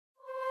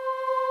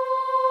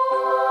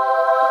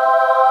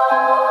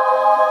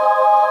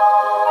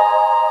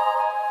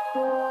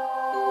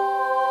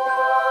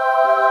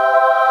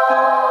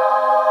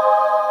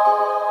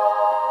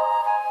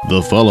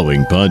The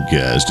following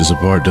podcast is a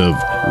part of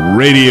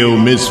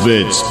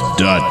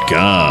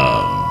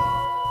RadioMisfits.com.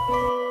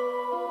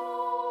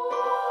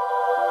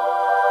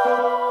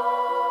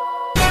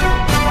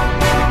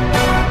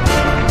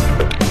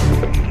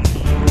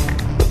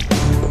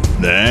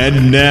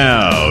 And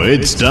now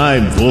it's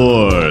time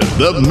for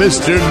the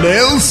Mr.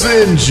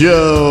 Nailsin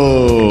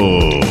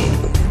Show.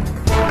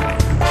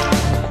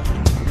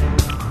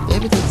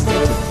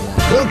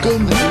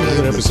 Welcome to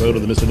another episode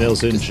of the Mr.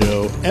 Nailsin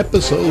Show,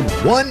 episode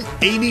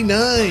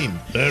 189.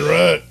 That's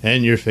right.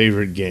 And your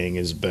favorite gang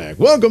is back.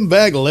 Welcome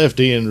back,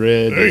 Lefty and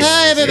Red. Hey.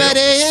 Hi, everybody.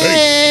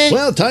 Hey.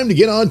 Well, time to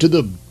get on to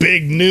the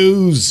big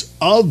news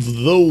of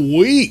the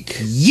week.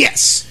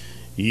 Yes.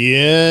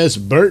 Yes,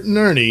 Bert and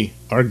Ernie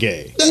are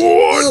gay.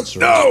 What?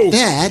 No.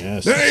 That,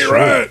 Yes, That ain't true.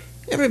 right.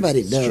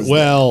 everybody knows.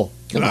 Well,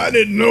 I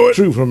didn't know it.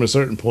 true from a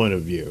certain point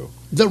of view.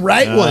 The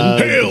right one. Hell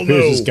Here's no.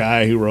 this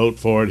guy who wrote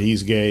for it.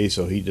 He's gay,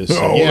 so he just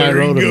said, Oh, yeah, I there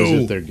wrote you them as go.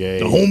 if they're gay.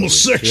 The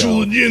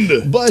homosexual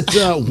agenda. But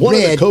one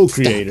of the Red,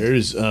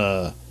 co-creators,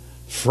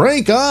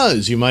 Frank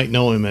Oz, you might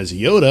know him as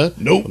Yoda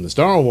Nope. from the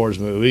Star Wars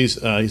movies,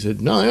 he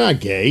said, no, they're not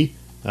gay.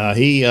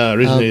 He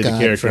originated Oh, the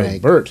God, character of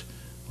Frank. Bert,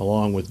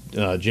 along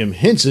with Jim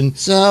Henson,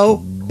 So,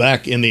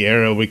 back in the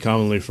era we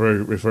commonly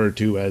refer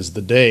to as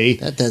the Day.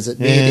 that doesn't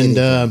mean anything.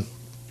 And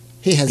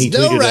He has he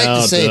no tweeted right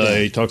out, to say that.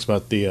 he talks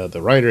about the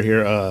writer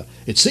here.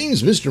 It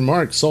seems Mr.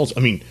 Mark Salts.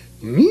 It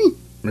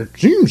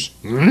seems.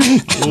 What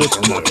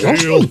the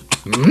hell?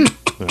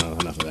 Well,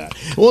 enough of that.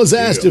 Was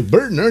asked if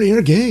Bert and Ernie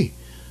are gay.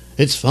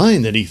 It's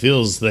fine that he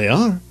feels they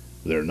are.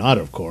 They're not,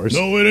 of course.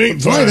 No, it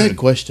ain't But why that fine.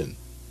 question?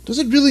 Does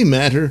it really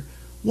matter?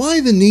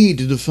 Why the need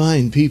to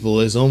define people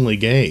as only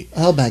gay?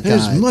 Oh, my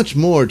There's God. much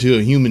more to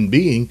a human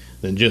being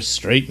than just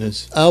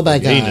straightness. Oh, my or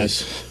God.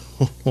 gayness.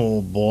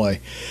 Oh, boy.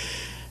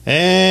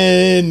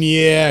 And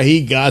yeah,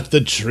 he got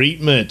the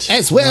treatment.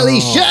 As well he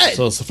should.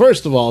 So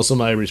first of all,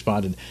 somebody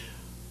responded,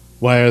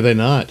 why are they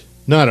not?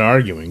 Not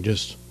arguing,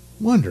 just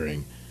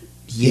wondering.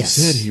 Yes.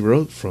 He said he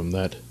wrote from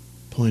that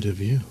point of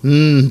view.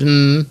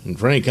 Mm-hmm. And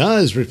Frank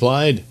Oz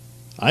replied,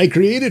 I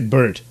created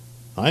Bert.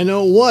 I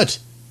know what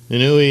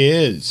and who he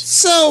is.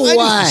 So I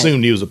why? just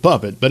assumed he was a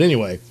puppet, but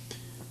anyway.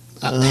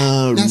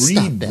 now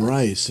stop Reed that.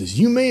 Bryce says,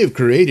 you may have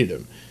created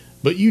him,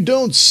 but you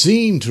don't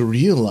seem to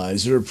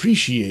realize or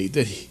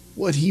appreciate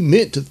what he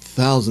meant to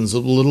thousands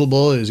of little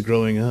boys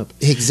growing up.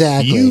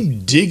 Exactly. You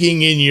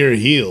digging in your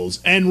heels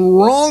and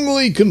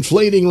wrongly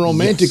conflating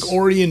romantic Yes.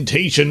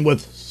 orientation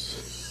with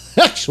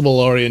sexual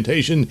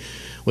orientation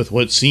with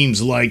what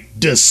seems like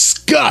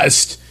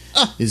disgust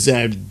is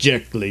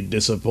abjectly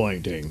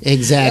disappointing.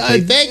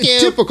 Exactly. Thank you.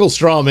 Typical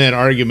straw man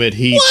argument.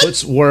 He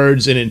puts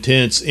words and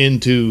intents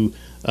into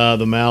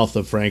the mouth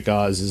of Frank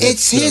Oz.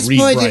 It's his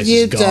point of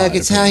view, Doug.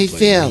 It's how he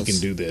feels. He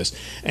can do this.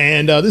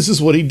 And this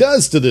is what he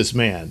does to this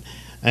man.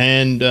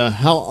 And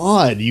how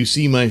odd you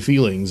see my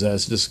feelings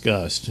as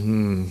disgust.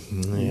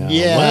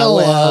 Yeah, Well,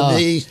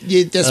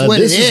 that's what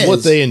this it is is.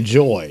 what they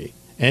enjoy.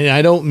 And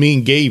I don't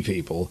mean gay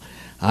people.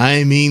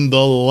 I mean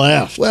the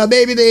left. Well,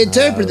 maybe they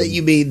interpret that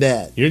you mean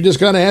that. You're just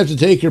going to have to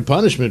take your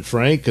punishment,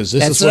 Frank, because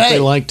this That's is what they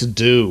right. like to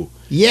do.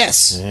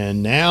 Yes.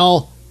 And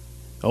now,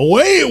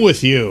 away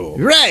with you.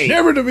 Right.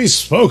 Never to be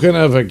spoken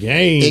of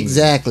again.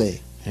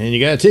 Exactly. And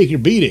you got to take your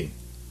beating.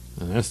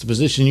 And that's the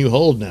position you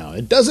hold now.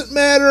 It doesn't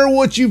matter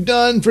what you've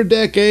done for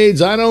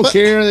decades. I don't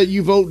care that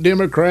you vote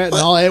Democrat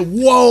and all. It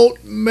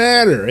won't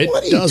matter. It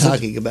What are you doesn't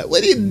talking about?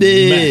 What do you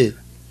mean? matter.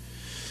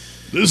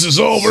 This is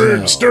all very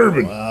So,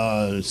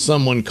 disturbing.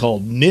 Someone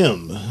called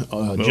Nim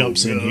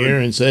jumps in God. here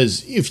and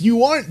says, if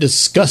you aren't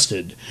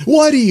disgusted,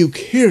 why do you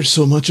care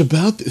so much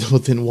about this? Well,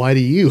 then why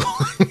do you?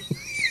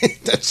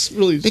 That's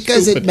really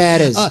Because stupid. it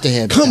matters to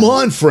him. Come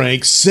on,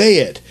 Frank, say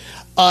it.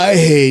 I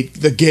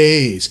hate the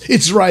gays.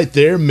 It's right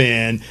there,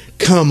 man.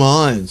 Come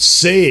on,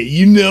 say it.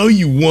 You know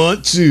you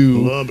want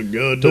to. Love a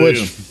To which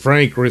goddamn.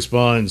 Frank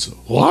responds,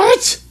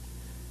 what?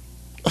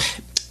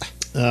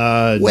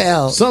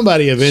 Well,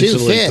 somebody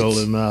eventually fits. told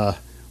him,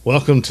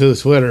 welcome to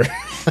Twitter.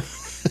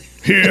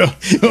 Yeah.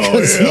 Oh,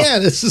 yeah. Yeah,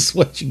 this is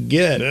what you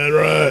get. That's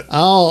right.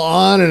 All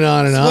on and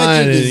on and It's what on.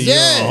 you And deserve. you're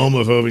a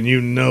homophobe and you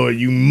know it.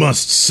 You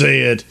must say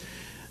it.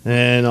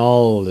 And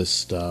all this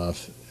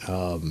stuff.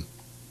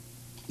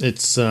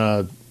 It's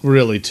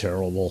really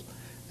terrible.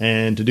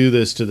 And to do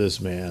this to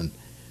this man.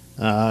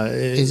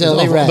 He's is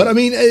only awful. right. But I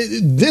mean,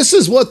 this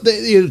is what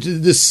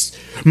this.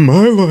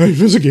 My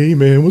life as a gay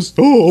man was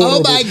so horrible.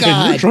 Oh my God!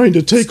 And you're trying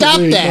to take Stop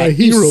away that! my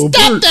You hero.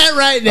 stop Bert. that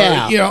right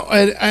now! You know,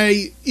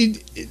 and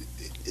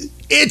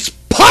it's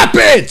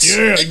puppets.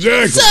 Yeah,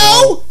 exactly.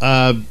 So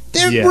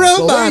they're yeah. bro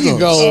So there you models.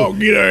 go. Oh,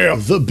 get out.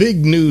 The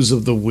big news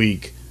of the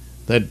week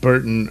that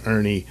Bert and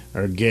Ernie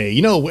are gay.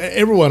 You know,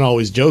 everyone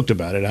always joked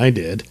about it. I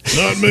did.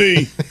 Not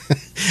me.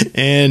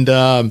 And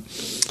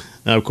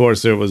of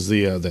course, there was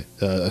the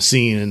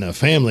scene in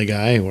Family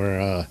Guy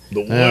where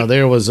The what?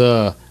 there was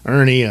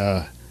Ernie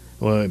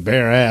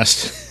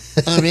bare-assed.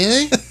 Oh,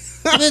 really?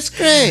 That's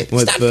great.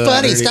 with Stop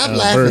funny. Ernie, Stop Bert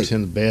laughing.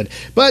 in the bed.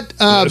 But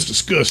That's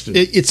disgusting.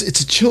 it's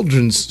a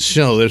children's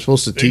show. They're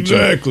supposed to teach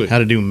Exactly. them how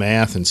to do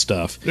math and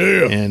stuff,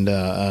 Yeah. and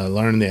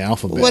learn the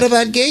alphabet. What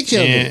about gay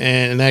children?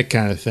 and that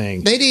kind of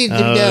thing? They need to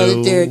know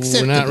that they're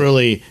We're not acceptable.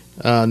 really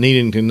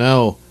needing to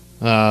know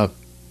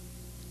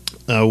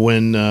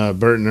when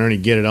Bert and Ernie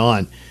get it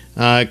on.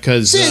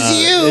 Because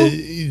Says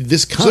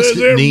this Says constant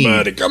need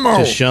everybody, come on.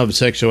 to shove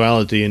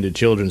sexuality into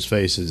children's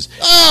faces.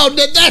 Oh,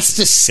 that's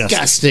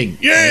disgusting.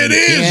 Yeah, it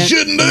is. Can't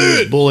Shouldn't do use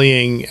it.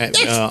 bullying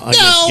against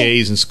no.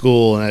 gays in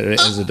school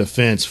as a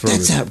defense for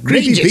That's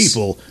greedy outrageous.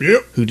 people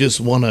Yep. who just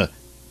want to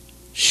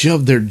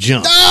shove their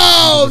junk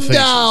Oh, into the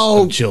faces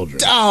no. of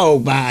children. Oh,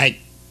 my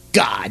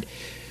God.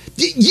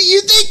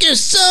 You think you're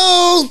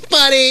so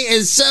funny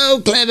and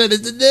so clever,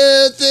 Mr.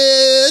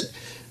 Nailsin.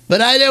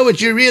 But I know what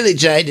you're really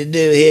trying to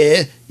do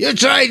here. You're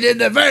trying to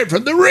divert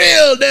from the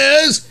real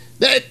news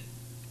that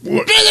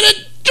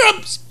President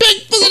Trump's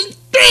big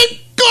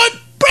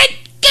Brett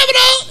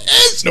Kavanaugh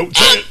is No a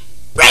chance.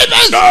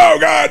 rapist. Oh,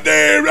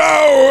 goddamn.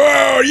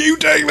 No, you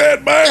take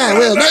that back. I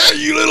will Now, not.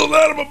 you little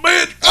son of a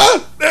bitch.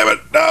 Oh, damn it.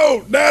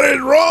 No, that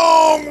is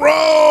wrong.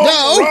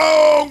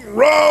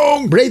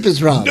 Rape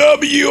is wrong.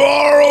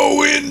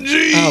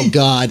 WRONG. Oh,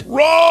 God.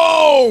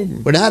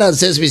 Wrong. We're not on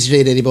Sesame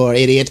Street anymore,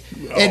 idiot.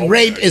 And Oh,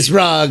 rape is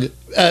wrong,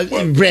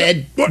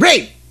 Red. What?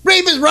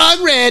 Rape is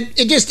wrong, Red.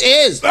 It just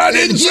is. I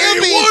didn't And say you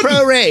it being wasn't.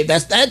 pro-rape.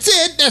 That's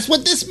it. That's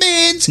what this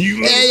means.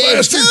 You little And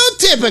it's bastard. so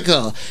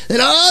typical that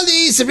all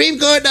these Supreme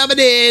Court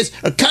nominees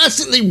are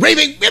constantly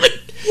raping women.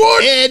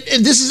 What?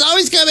 And this is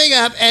always coming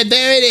up, and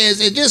there it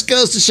is. It just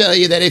goes to show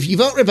you that if you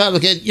vote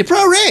Republican, you're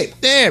pro-rape.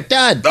 There,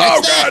 done.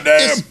 Oh, That's that.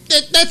 goddamn.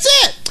 That's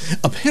it.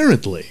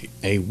 Apparently,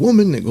 a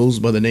woman that goes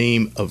by the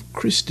name of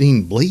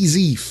Christine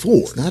Blasey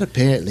Ford. Not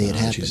apparently it She's a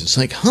happened.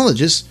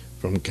 psychologist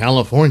from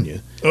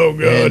California. Oh,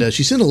 God. And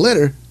she sent a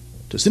letter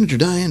to Senator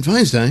Dianne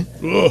Feinstein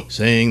Ugh.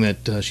 saying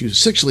that she was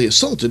sexually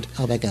assaulted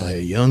Oh, my God. by a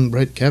young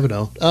Brett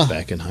Kavanaugh Oh.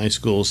 back in high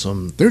school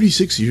some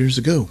 36 years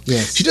ago.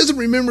 Yes. She doesn't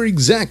remember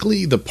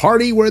exactly the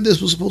party where this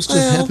was supposed to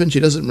Well. happen. She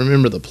doesn't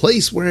remember the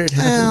place where it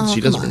happened. Well,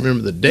 She come doesn't on.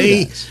 remember the Who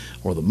day does?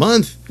 or the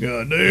month.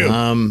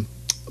 Goddamn.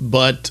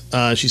 But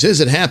she says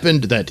it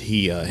happened that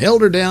he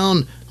held her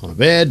down on a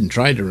bed and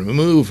tried to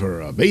remove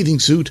her bathing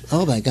suit.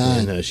 Oh, my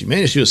God. And she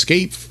managed to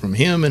escape from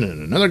him and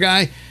another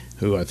guy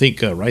who I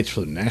think writes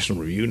for the National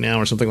Review now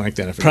or something like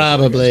that. I forget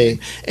Probably. the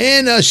guy's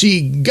name. And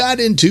she got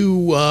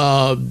into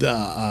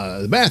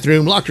the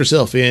bathroom, locked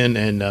herself in,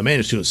 and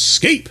managed to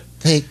escape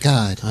Thank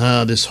God.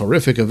 this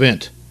horrific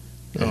event.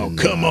 Oh, And,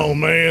 come on,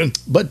 man.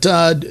 But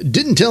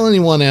didn't tell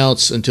anyone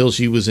else until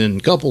she was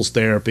in couples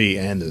therapy,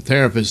 and the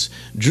therapist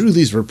drew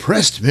these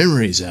repressed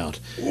memories out.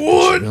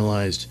 What? She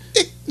realized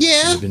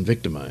Yeah. she'd been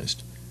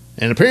victimized.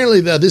 And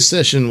apparently this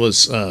session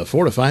was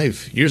 4 to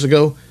 5 years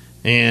ago,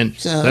 and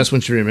So? that's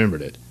when she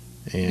remembered it.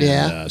 And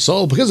Yeah.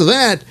 so because of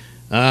that,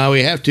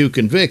 we have to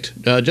convict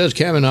Judge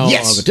Kavanaugh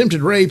Yes. of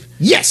attempted rape.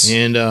 Yes.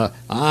 And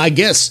I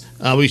guess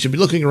we should be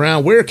looking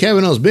around where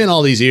Kavanaugh's been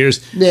all these years.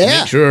 to Yeah.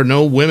 Make sure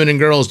no women and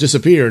girls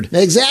disappeared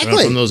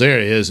Exactly. from those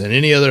areas and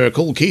any other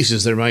cold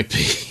cases there might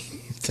be.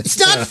 It's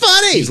not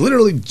funny. He's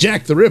literally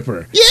Jack the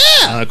Ripper.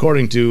 Yeah.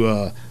 According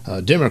to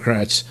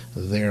Democrats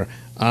there.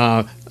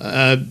 The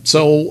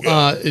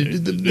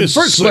is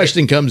first sick.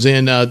 question comes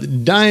in.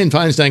 Dianne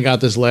Feinstein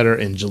got this letter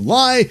in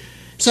July.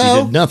 She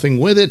So? did nothing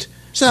with it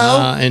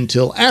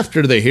until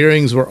after the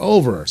hearings were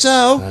over.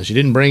 So? She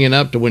didn't bring it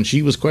up to when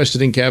she was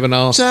questioning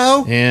Kavanaugh.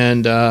 So?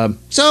 And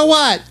So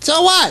what?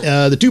 So what?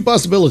 the two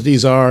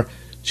possibilities are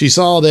she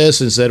saw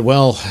this and said,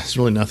 well, there's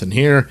really nothing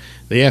here.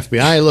 The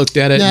FBI looked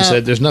at it and No.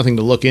 said there's nothing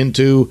to look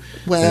into.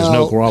 There's no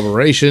Well-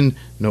 corroboration,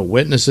 no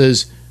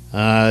witnesses.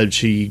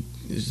 She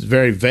is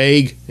very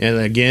vague. And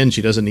again,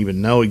 she doesn't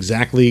even know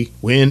exactly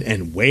when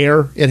and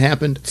where it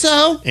happened.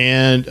 So?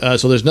 And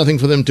so there's nothing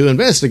for them to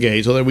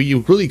investigate, so that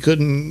you really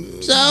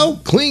couldn't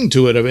cling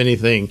to it of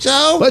anything.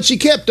 So? But she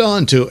held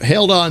on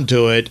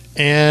to it,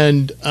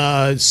 and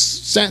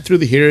sat through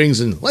the hearings,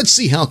 and let's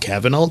see how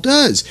Kavanaugh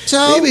does.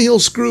 So? Maybe he'll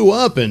screw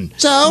up and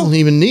won't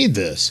even need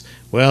this.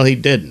 Well, he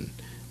didn't.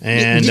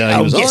 And he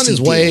was yes, on he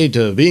his way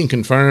to being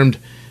confirmed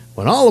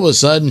when all of a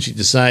sudden she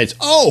decides,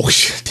 oh,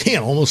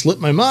 damn, almost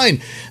slipped my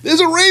mind. There's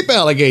a rape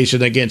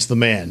allegation against the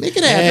man. Make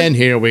it happen. And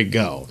here we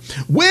go.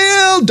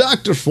 Well,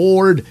 Dr.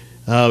 Ford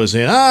was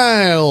saying,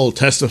 I'll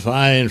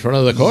testify in front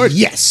of the court.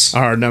 Yes.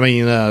 On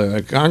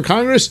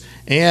Congress.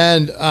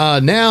 And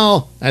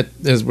now,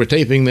 as we're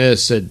taping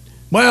this, said,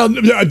 well,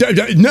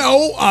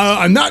 no,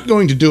 I'm not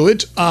going to do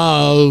it.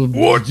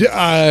 What?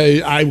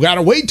 I've got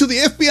to wait till the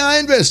FBI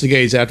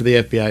investigates after the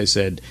FBI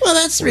said, Well,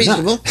 that's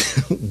reasonable.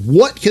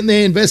 what can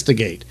they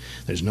investigate?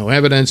 There's no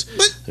evidence.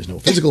 But- There's no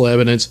physical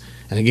evidence.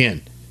 And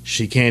again,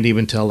 she can't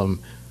even tell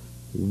them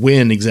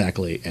when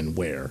exactly and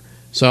where.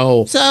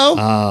 So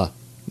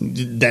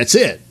that's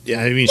it.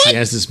 I mean, she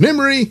has this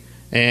memory,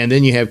 and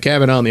then you have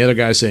Kavanaugh and the other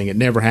guy saying it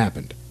never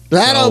happened.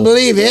 I don't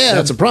believe him.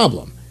 That's a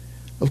problem.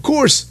 Of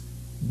course,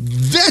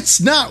 that's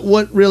not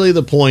what really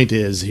the point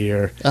is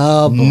here.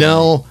 Oh, boy.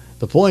 No,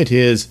 the point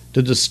is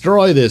to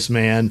destroy this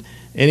man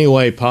any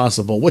way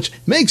possible, which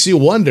makes you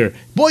wonder,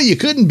 boy, you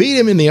couldn't beat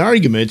him in the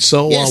argument.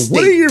 So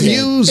what are your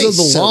views of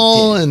the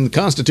law and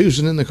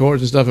Constitution in the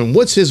courts and stuff, and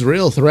what's his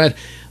real threat?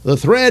 The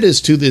threat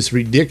is to this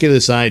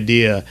ridiculous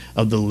idea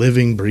of the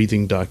living,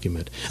 breathing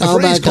document. A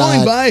phrase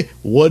coined by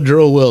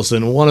Woodrow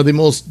Wilson, one of the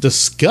most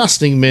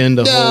disgusting men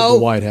to hold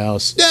the White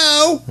House.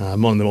 No.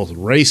 One of the most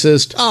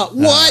racist.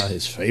 What?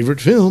 His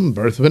favorite film,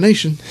 Birth of a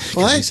Nation.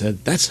 What? He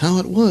said, that's how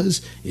it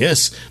was.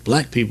 Yes,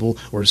 black people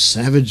were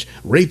savage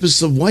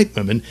rapists of white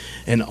women,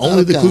 and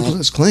only the Ku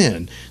Klux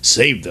Klan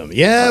saved them.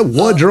 Yeah,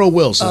 Woodrow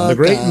Wilson, the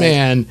great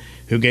man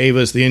who gave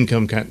us the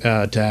income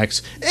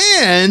tax,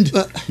 and,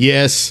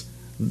 yes,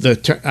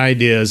 the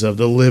ideas of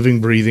the living,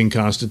 breathing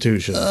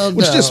Constitution,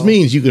 which just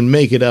means you can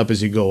make it up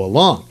as you go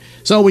along.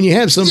 So when you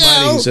have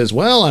somebody who says,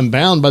 well, I'm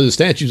bound by the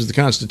statutes of the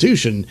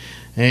Constitution,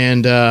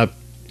 and I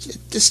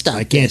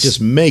can't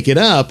just make it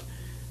up,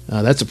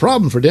 that's a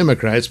problem for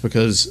Democrats,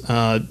 because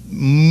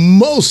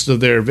most of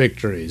their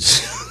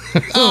victories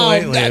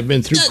lately have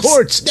been through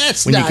courts.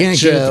 That's when not you can't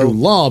true. get it through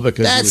law,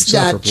 because you would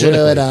suffer politically. That's not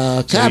true at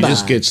all. So you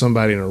just get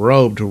somebody in a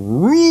robe to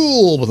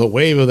rule with a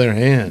wave of their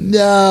hand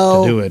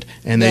to do it,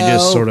 and they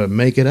just sort of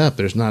make it up.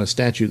 There's not a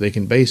statute they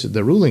can base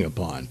the ruling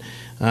upon.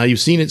 You've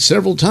seen it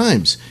several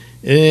times.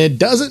 It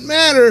doesn't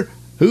matter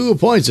who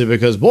appoints it,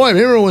 because, boy,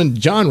 remember when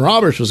John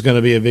Roberts was going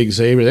to be a big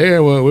savior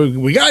there?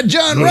 We got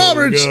John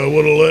Roberts. God,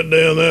 what a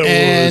letdown that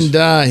was.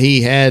 And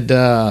he had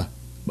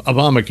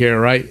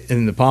Obamacare right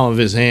in the palm of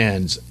his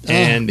hands,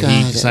 and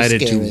he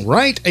decided to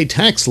write a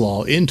tax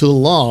law into the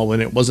law when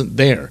it wasn't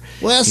there.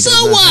 Well, so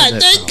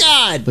what? Thank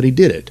God. But he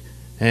did it,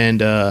 and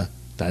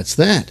that's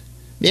that.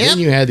 Yep. Then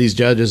you had these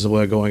judges that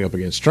were going up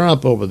against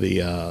Trump over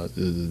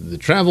the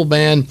travel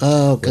ban.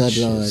 Oh, good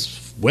Lord.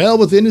 Well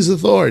within his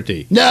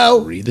authority.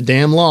 No. Read the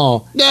damn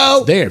law. No.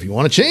 It's there. If you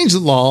want to change the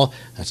law,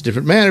 that's a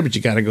different matter, but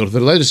you got to go to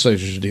the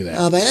legislature to do that.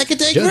 Oh, man, that could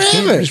take Judge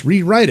forever. Can't just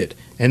rewrite it.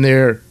 And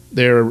their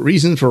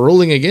reason for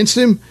ruling against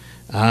him,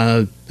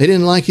 they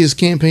didn't like his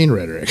campaign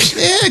rhetoric.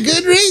 Yeah,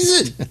 good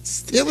reason.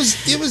 It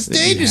was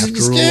dangerous and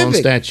disturbing. Rule on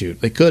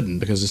statute. They couldn't,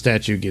 because the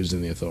statute gives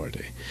them the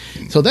authority.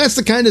 So that's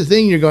the kind of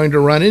thing you're going to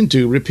run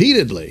into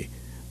repeatedly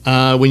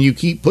when you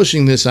keep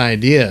pushing this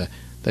idea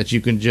that you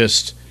can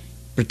just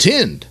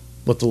pretend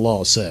what the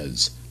law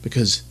says,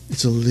 because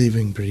it's a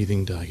living,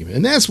 breathing document.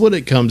 And that's what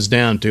it comes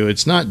down to.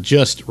 It's not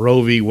just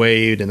Roe v.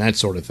 Wade and that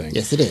sort of thing.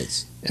 Yes, it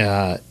is.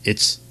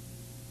 It's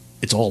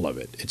all of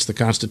it. It's the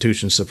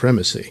Constitution's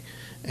supremacy.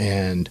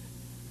 And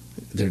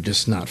they're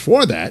just not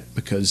for that,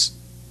 because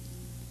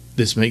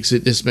this makes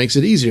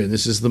it easier.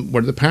 This is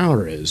where the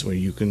power is, where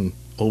you can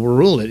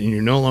overrule it and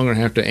you no longer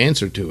have to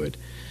answer to it.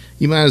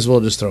 You might as well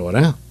just throw it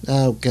out.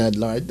 Oh, good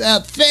Lord.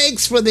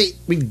 Thanks for the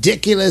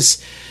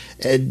ridiculous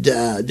and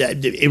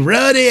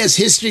erroneous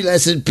history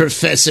lesson,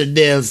 Professor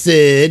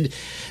Nailsin.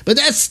 But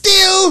that's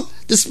still,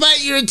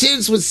 despite your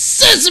attempts with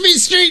Sesame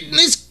Street and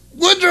this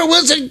Woodrow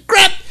Wilson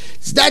crap,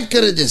 it's not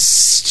going to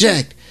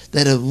distract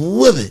that a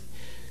woman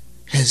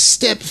has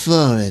stepped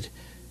forward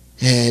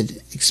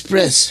and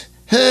expressed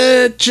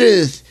her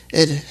truth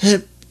and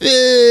her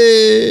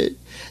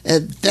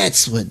and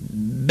that's what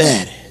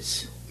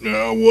matters.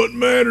 Now, what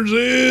matters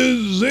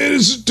is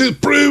innocent to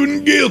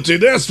proven guilty.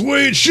 That's the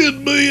way it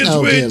should be. That's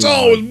the way it's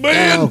always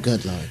been. Oh,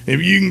 good Lord.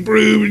 If you can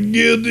prove he's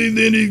guilty,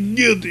 then he's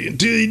guilty.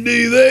 Until you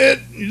do that,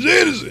 he's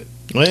innocent.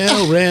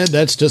 Well, Red,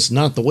 that's just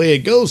not the way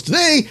it goes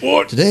today.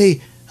 What?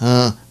 Today,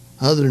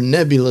 other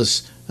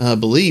nebulous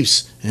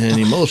beliefs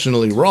and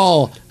emotionally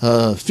raw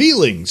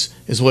feelings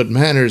is what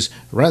matters,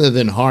 rather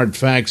than hard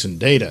facts and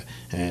data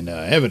and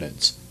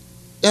evidence.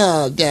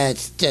 Oh,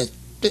 that's just...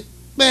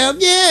 Well,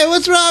 yeah,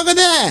 what's wrong with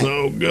that?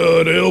 Oh,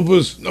 God help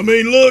us. I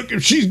mean, look,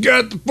 if she's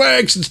got the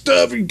facts and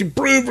stuff and can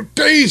prove her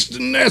case,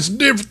 then that's a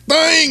different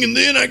thing, and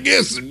then I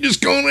guess they're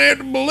just going to have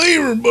to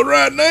believe her. But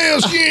right now,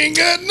 she ain't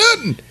got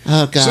nothing.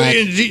 Oh, God.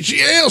 Saying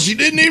she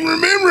didn't even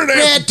remember it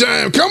at the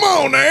time. Come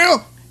on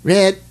now.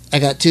 Red, I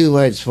got 2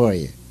 words for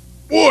you.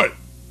 What?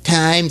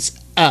 Time's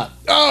up.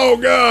 Oh,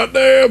 God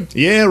damn.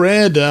 Yeah,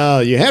 Red,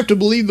 you have to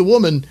believe the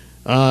woman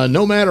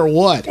no matter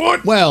what.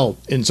 What? Well,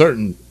 in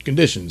certain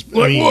conditions.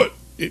 Like what?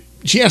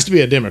 She has to be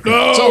a Democrat.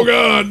 Oh,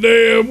 God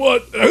damn.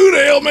 What? Who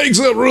the hell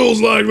makes up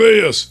rules like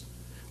this?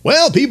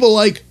 Well, people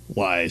like,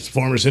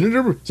 former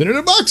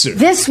Senator Boxer.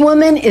 This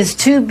woman is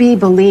to be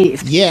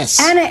believed. Yes.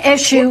 Anna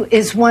Eshoo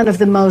is one of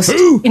the most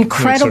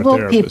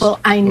incredible people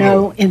I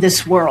know in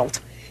this world.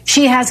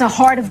 She has a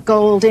heart of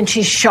gold and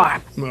she's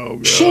sharp. Oh,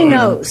 God. She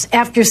knows,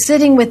 after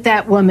sitting with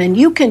that woman,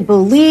 you can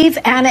believe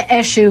Anna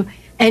Eshoo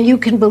and you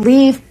can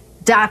believe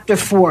Dr.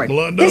 Ford.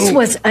 Well, this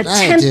was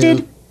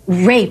attempted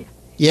rape.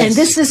 Yes. And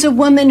this is a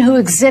woman who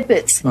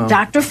exhibits,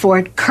 Dr.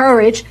 Ford,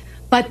 courage,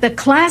 but the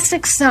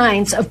classic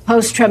signs of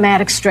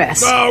post-traumatic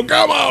stress. Oh,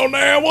 come on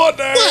now. What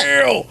the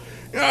hell?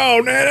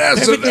 Oh, now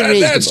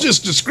that's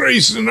just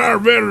disgracing our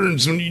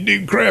veterans when you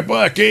do crap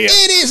like that.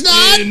 It is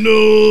not.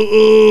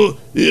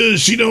 And,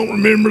 she don't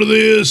remember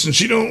this, and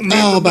she don't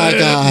remember my that.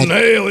 God. And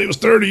hell, it was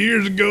 30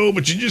 years ago,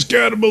 but you just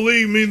got to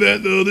believe me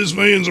that this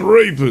man's a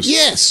rapist.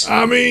 Yes.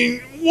 I mean,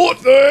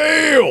 what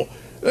the hell?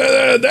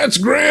 that's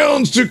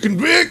grounds to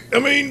convict. I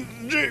mean,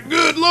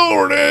 good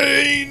Lord,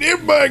 ain't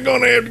everybody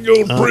gonna have to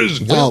go to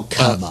prison?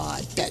 Come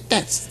on.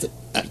 That's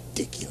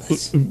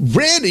ridiculous.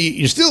 Randy,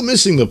 you're still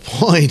missing the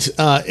point.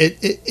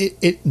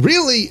 It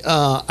really,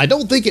 I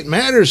don't think it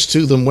matters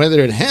to them whether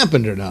it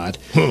happened or not.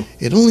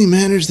 It only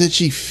matters that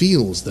she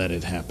feels that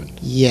it happened.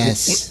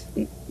 Yes.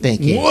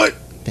 Thank you. What?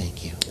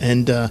 Thank you.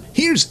 And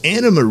here's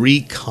Anna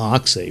Marie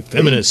Cox, a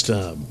feminist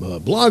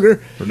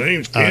blogger. Her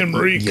name's Anna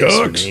Marie Cox? Yes,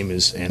 her name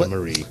is Anna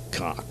Marie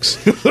Cox.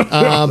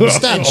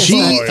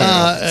 She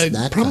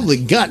probably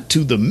got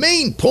to the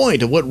main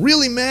point of what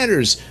really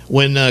matters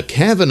when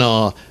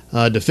Kavanaugh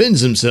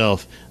defends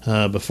himself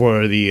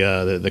before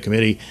the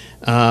committee,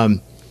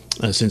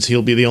 since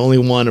he'll be the only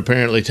one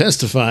apparently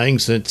testifying,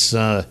 since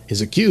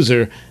his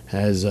accuser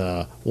has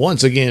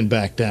once again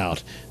backed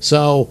out.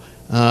 So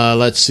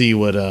let's see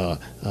what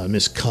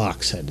Miss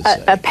Cox had to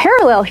say. A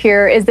parallel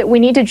here is that we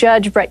need to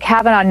judge Brett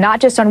Kavanaugh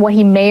not just on what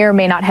he may or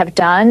may not have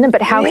done,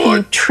 but how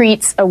he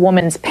treats a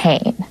woman's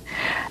pain.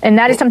 And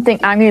that is something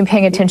I'm going to be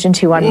paying attention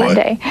to on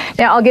Monday.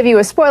 Now, I'll give you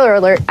a spoiler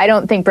alert. I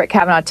don't think Brett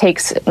Kavanaugh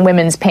takes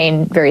women's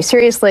pain very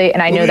seriously,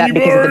 and I know that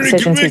because of the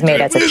decisions he's made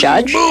as a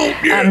judge.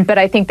 But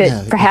I think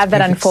that to have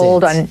that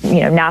unfold on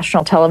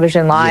national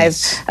television live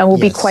will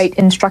be quite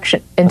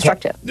instructive.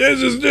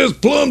 This is just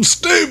plumb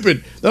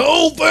stupid. The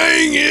whole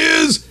thing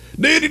is,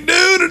 did he do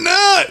it or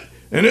not?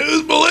 And it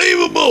was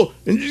believable.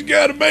 And you just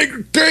got to make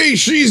her case.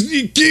 She's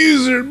the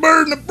accuser.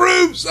 Burden of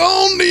proof's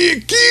on the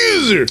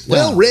accuser.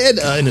 Well, Red,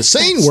 in a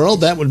sane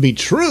world, that would be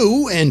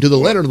true. And to the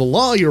letter of the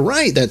law, you're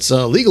right. That's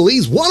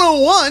Legalese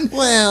 101.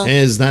 Well,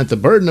 is that the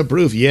burden of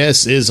proof,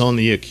 yes, is on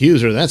the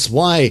accuser. That's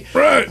why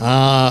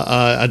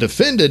a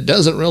defendant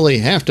doesn't really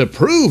have to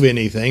prove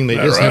anything. They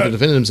just have to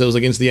defend themselves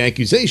against the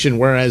accusation,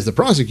 whereas the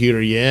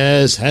prosecutor,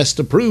 yes, has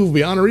to prove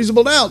beyond a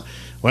reasonable doubt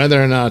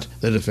whether or not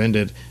the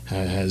defendant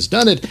has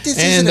done it.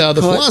 And the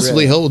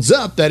philosophy holds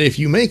up that if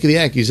you make the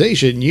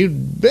accusation,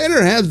 you'd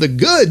better have the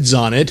goods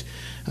on it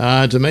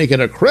to make it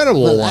a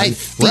credible one,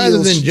 rather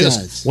than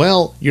just,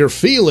 your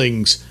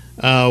feelings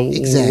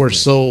were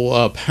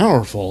so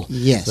powerful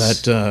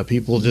that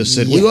people just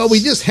said, well, we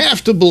just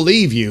have to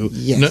believe you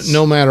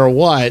no matter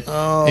what.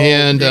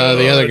 And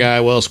the other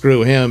guy, well,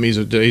 screw him. He's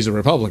a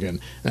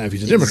Republican. If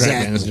he's a Democrat,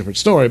 man, it's a different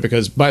story,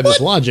 because by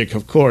this logic,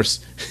 of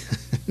course,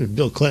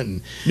 Bill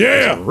Clinton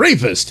is a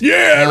rapist.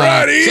 Yeah,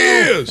 right, he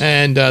is.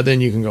 And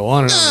then you can go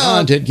on and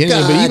on, Ted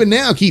Kennedy. But even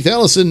now, Keith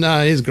Ellison,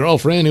 his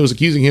girlfriend, who was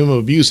accusing him of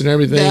abuse and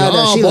everything,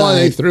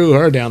 they threw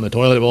her down the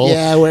toilet bowl.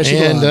 Yeah, where she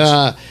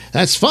belongs.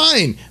 That's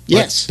fine.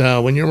 But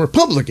when you're a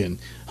Republican,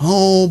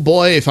 oh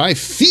boy, if I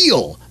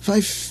feel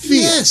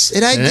yes,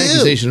 and I an do.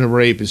 accusation of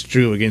rape is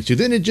true against you,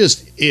 then it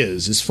just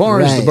is. As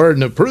far as the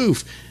burden of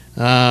proof,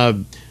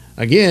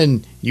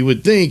 again, you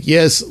would think,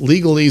 yes,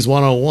 Legalese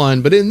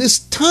 101, but in this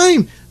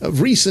time of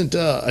recent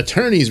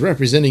attorneys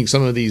representing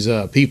some of these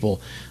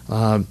people,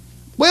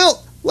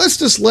 let's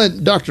just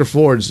let Dr.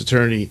 Ford's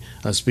attorney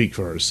speak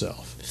for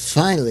herself.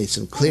 Finally,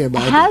 some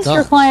clear-minded thoughts. Has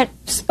your client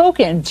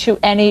spoken to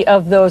any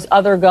of those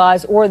other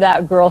guys or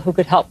that girl who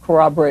could help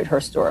corroborate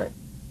her story?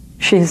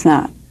 She's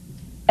not.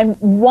 And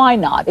why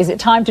not? Is it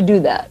time to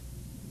do that?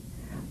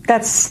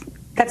 That's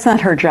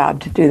not her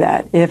job to do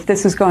that. If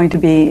this is going to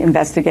be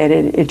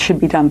investigated, it should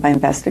be done by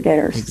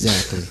investigators.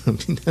 Exactly. I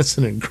mean, that's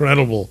an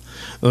incredible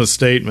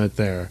statement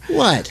there.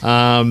 What?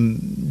 No,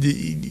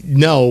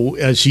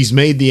 she's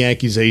made the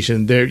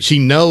accusation. She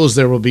knows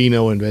there will be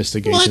no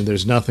investigation. What?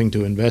 There's nothing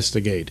to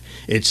investigate.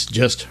 It's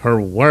just her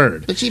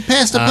word. But she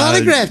passed a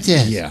polygraph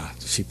test. Yeah,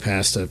 she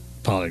passed a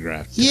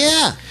polygraph test.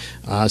 Yeah.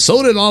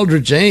 So did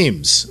Aldrich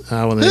James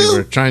when they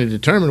were trying to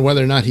determine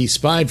whether or not he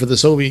spied for the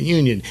Soviet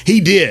Union.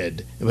 He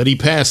did, but he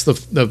passed the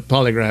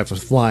polygraph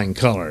with flying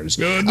colors.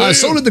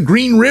 So did the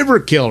Green River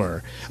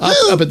Killer.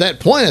 Up at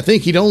that point, I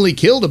think he'd only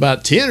killed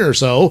about 10 or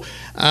so.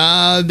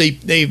 So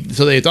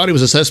they thought he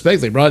was a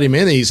suspect. They brought him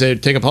in, and he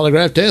said, take a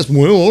polygraph test.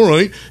 Well, all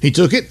right. He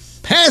took it.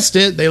 Passed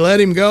it. They let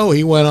him go.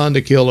 He went on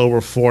to kill over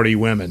 40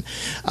 women.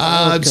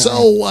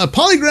 So a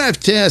polygraph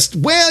test,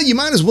 well, you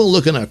might as well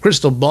look in a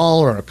crystal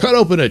ball or cut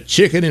open a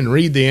chicken and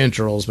read the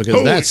entrails,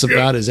 because that's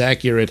about as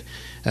accurate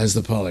as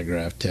the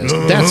polygraph test.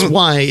 That's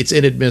why it's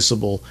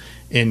inadmissible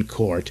in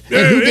court.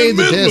 And who gave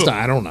the test?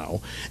 I don't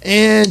know.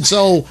 And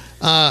so,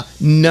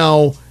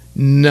 no.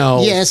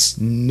 Yes.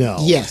 No.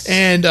 Yes.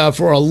 And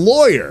for a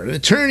lawyer, an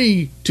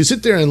attorney, to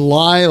sit there and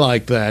lie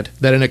like that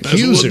an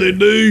accuser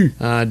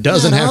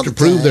doesn't have to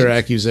prove their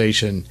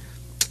accusation.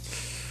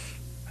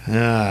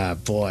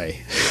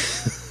 Boy.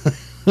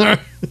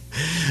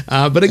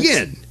 But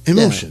again,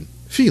 emotion,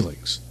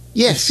 feelings.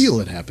 Yes. I feel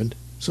it happened,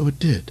 so it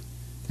did.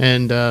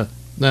 And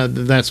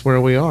that's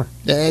where we are.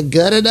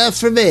 Good enough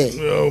for me.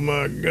 Oh,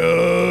 my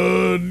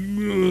God.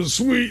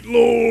 Sweet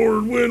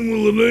Lord, when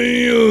will it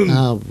end?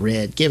 Oh,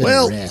 Red, give it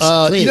a rest,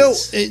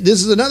 please.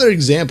 This is another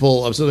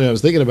example of something I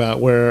was thinking about,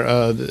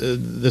 where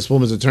this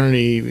woman's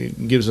attorney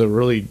gives a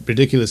really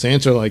ridiculous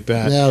answer like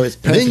that. No, it's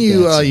perfect. And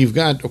then you've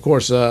got, of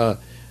course,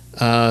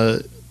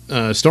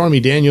 Stormy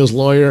Daniels'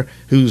 lawyer,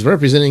 who's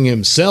representing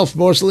himself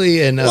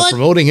mostly and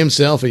promoting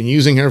himself and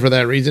using her for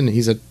that reason.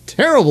 He's a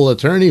terrible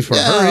attorney for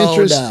her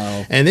interests.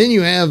 No. And then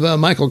you have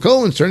Michael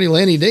Cohen's attorney,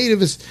 Lanny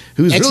Davis,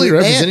 who's really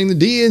representing the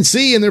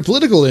DNC and their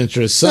political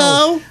interests.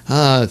 So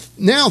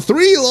now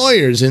 3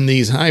 lawyers in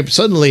these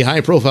suddenly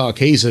high-profile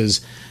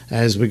cases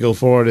as we go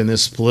forward in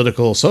this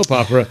political soap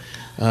opera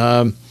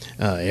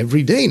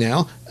every day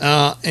now.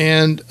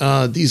 And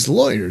these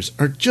lawyers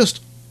are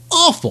just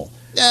awful.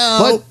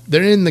 But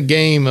they're in the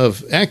game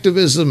of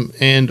activism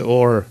and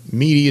or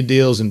media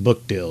deals and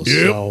book deals.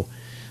 Yep.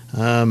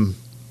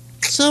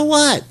 So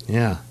what?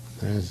 Yeah.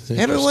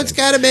 Everyone's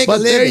got to make a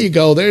living. But there you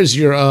go. There's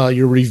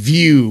your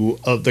review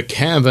of the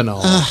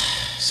Kavanaugh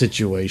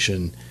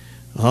situation.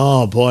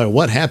 Oh, boy.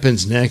 What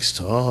happens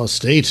next? Oh,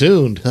 stay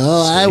tuned.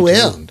 I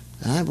will.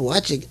 I'm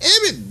watching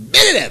every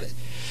minute of it.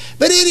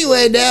 But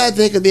anyway, now I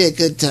think it'll be a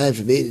good time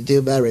for me to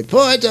do my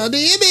report on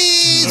the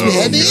Emmys. We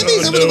had the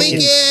Emmys over the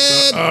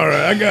weekend. All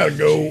right, I gotta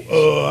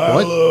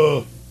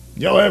go.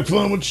 Y'all have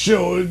fun with the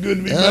show. It's good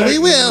to be back. We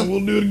will.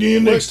 We'll do it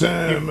again next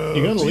time.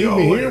 You're gonna leave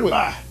me here?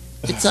 Bye.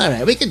 It's all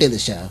right. We can do the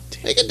show.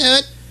 We can do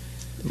it.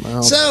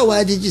 Well,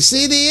 so, did you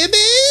see the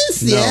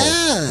Emmys? No,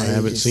 yeah, I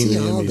haven't seen the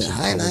Emmys. All the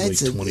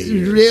highlights and 20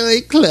 years.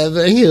 really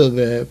clever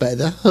humor by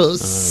the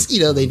hosts.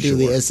 They do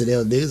the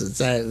SNL News and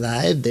Saturday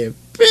Night Live. They're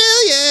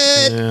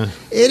brilliant. Yeah.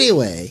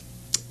 Anyway,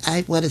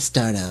 I want to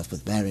start off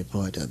with my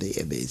report on the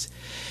Emmys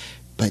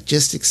by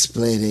just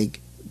explaining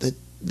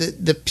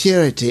the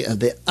purity of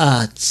the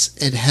arts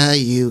and how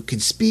you can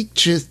speak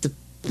truth to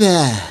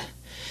power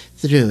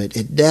through it.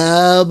 And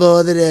now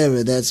more than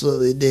ever, that's what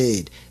we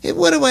need. And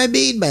what do I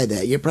mean by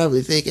that? You're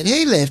probably thinking,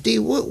 hey, Lefty,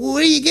 what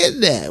are you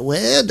getting at?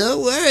 Well,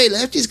 don't worry,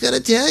 Lefty's going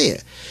to tell you.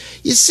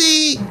 You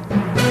see...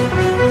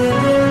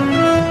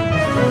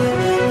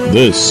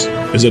 This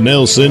is a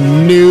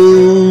Nailsin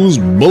News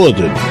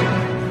Bulletin.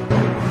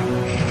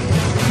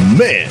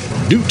 Man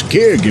duped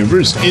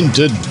caregivers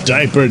into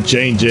diaper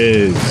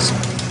changes.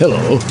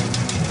 Hello,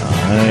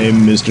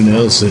 I'm Mr.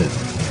 Nailsin.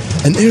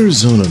 An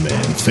Arizona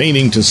man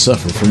feigning to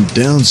suffer from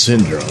Down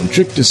syndrome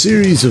tricked a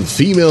series of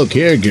female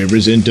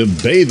caregivers into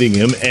bathing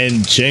him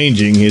and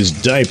changing his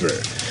diaper,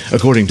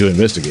 according to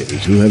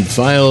investigators who have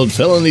filed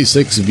felony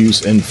sex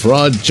abuse and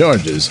fraud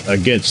charges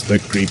against the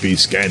creepy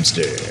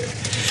scamster.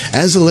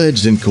 As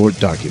alleged in court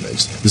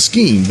documents, the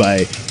scheme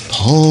by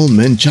Paul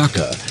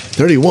Menchaca,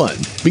 31,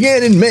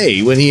 began in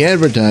May when he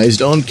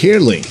advertised on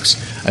CareLinks,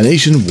 a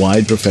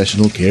nationwide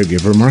professional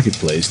caregiver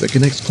marketplace that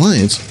connects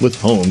clients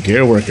with home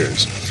care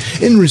workers.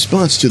 In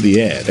response to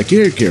the ad, a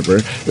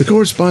caregiver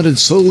corresponded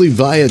solely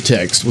via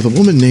text with a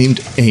woman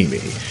named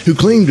Amy, who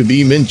claimed to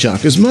be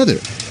Menchaca's mother.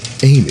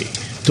 Amy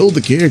told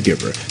the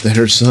caregiver that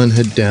her son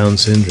had Down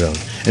syndrome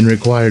and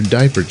required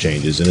diaper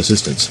changes and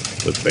assistance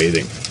with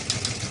bathing.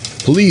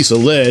 Police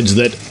allege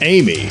that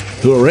Amy,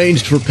 who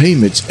arranged for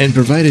payments and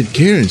provided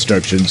care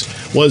instructions,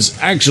 was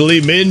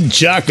actually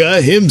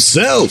Menchaca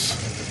himself.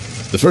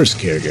 The first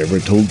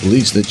caregiver told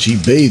police that she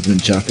bathed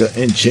Menchaca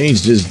and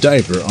changed his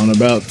diaper on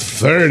about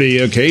 30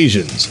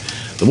 occasions.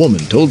 The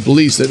woman told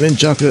police that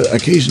Menchaca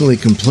occasionally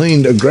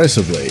complained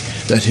aggressively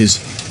that his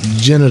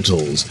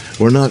genitals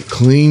were not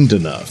cleaned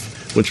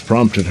enough, which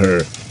prompted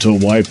her to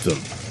wipe them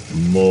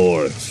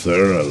more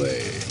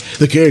thoroughly.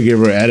 The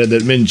caregiver added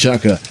that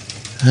Menchaca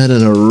had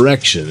an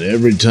erection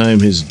every time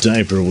his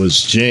diaper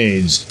was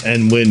changed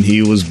and when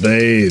he was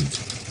bathed.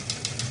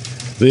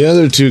 The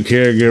other 2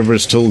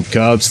 caregivers told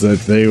cops that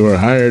they were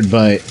hired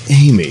by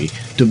Amy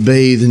to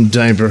bathe and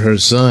diaper her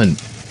son,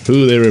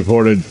 who they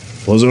reported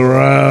was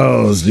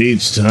aroused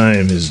each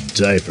time his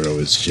diaper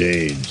was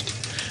changed.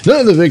 None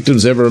of the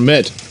victims ever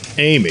met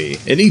Amy,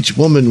 and each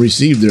woman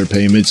received their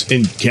payments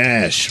in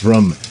cash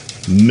from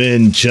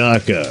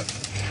Menchaca.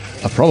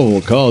 A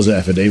probable cause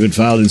affidavit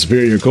filed in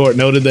Superior Court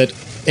noted that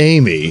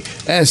Amy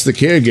asked the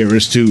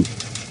caregivers to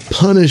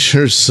punish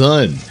her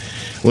son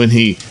when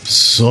he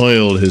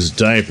soiled his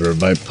diaper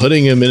by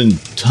putting him in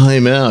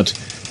timeout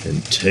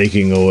and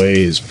taking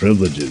away his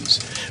privileges.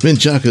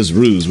 Menchaca's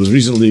ruse was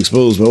recently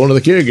exposed by one of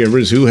the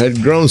caregivers who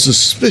had grown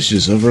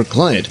suspicious of her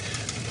client,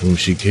 whom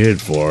she cared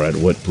for at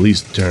what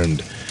police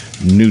termed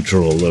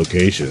neutral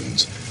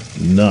locations,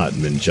 not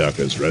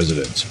Menchaca's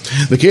residence.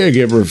 The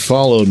caregiver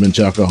followed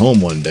Menchaca home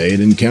one day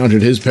and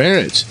encountered his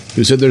parents,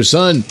 who said their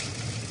son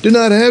did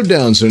not have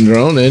Down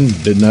syndrome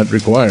and did not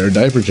require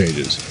diaper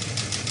changes.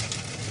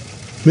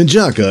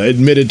 Menchaca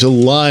admitted to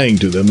lying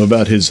to them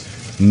about his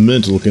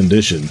mental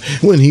condition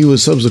when he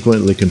was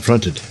subsequently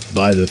confronted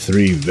by the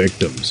 3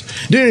 victims.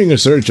 During a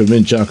search of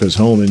Menchaca's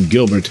home in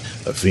Gilbert,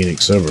 a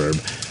Phoenix suburb,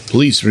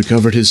 police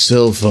recovered his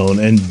cell phone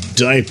and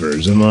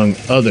diapers, among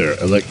other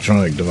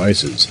electronic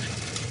devices.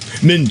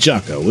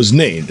 Menchaca was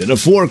named in a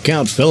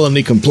 4-count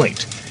felony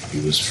complaint. He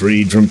was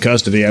freed from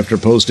custody after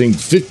posting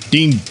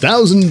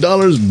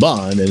 $15,000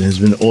 bond and has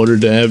been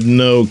ordered to have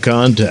no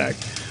contact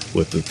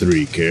with the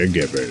 3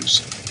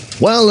 caregivers.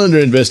 While under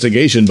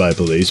investigation by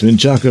police,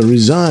 Menchaca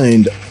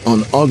resigned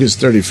on August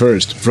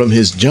 31st from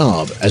his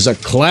job as a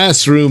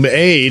classroom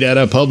aide at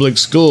a public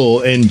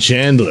school in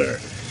Chandler.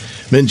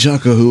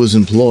 Menchaca, who was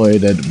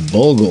employed at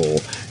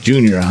Bogle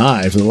Junior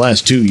High for the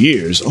last 2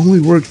 years, only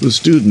worked with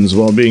students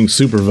while being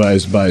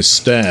supervised by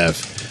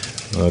staff,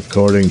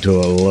 according to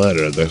a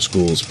letter the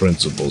school's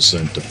principal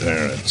sent to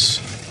parents.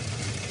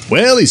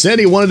 Well, he said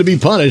he wanted to be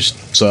punished,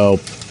 so...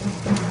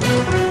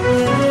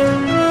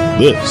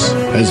 This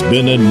has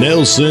been a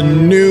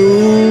Nailsin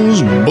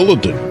News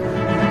Bulletin.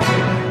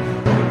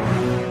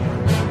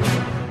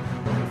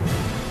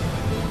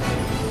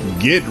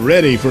 Get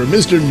ready for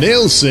Mr.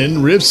 Nailsin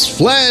riffs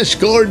Flash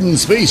Gordon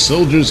Space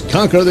Soldiers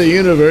Conquer the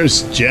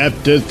Universe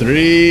Chapter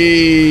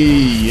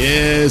 3.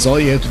 Yes, all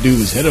you have to do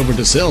is head over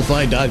to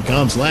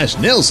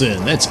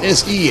sellfy.com/Nailsin. That's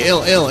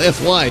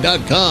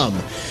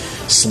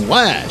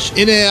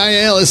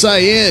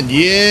sellfy.com/Nailsin.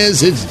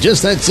 Yes, it's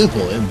just that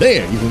simple. And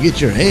there you can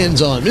get your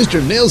hands on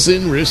Mr.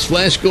 Nailsin riffs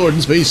Flash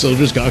Gordon Space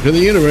Soldiers Conquer the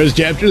Universe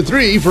Chapter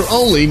 3 for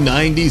only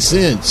 90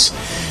 cents.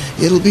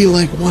 It'll be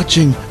like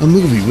watching a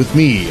movie with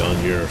me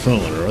on your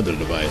phone or other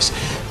device.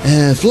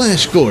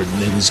 Flash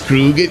Gordon and his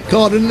crew get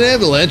caught in an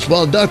avalanche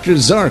while Dr.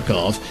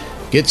 Zarkov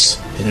gets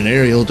in an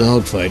aerial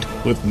dogfight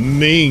with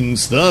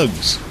Ming's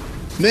thugs.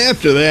 And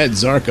after that,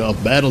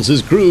 Zarkov battles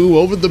his crew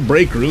over the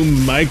break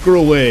room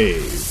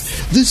microwave.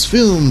 This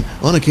film,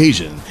 on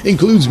occasion,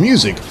 includes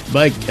music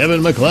by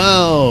Kevin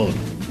MacLeod.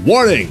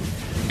 Warning!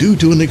 Due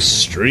to an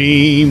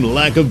extreme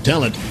lack of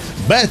talent,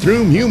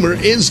 bathroom humor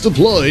is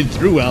deployed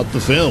throughout the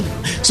film.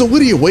 So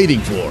what are you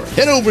waiting for?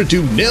 Head over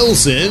to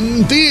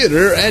Nailsin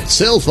Theater at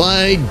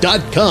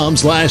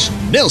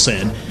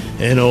sellfy.com/Nailsin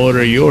and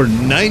order your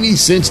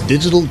 90-cent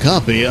digital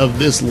copy of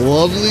this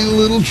lovely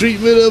little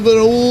treatment of an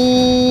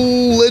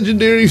old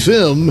legendary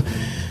film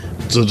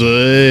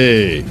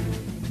today.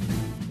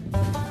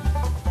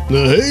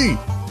 Now, hey,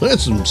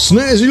 that's some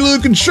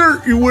snazzy-looking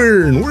shirt you're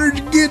wearing. Where'd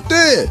you get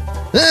that?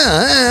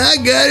 I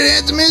got it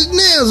at the Mr.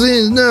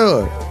 Nailsin's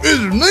store.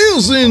 Mr.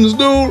 Nailsin's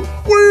store?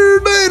 Where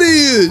that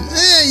is?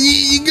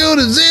 You go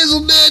to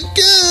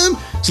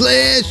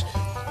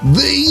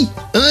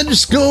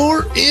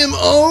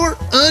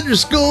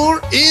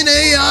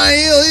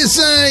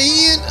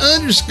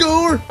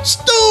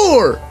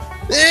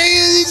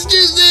It's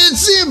just that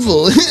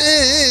simple.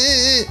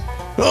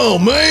 Oh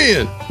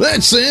man,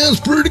 that sounds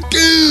pretty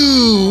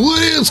cool.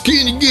 What else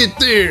can you get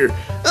there?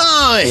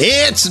 Oh,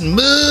 hats and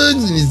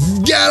mugs, and it's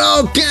got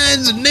all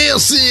kinds of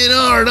Nailsin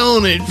art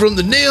on it, from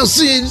the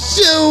Nailsin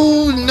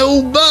Show, and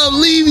old Bob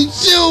Levy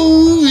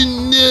Show,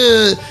 and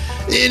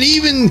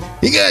even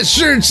he got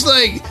shirts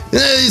like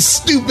this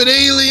stupid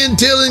alien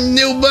telling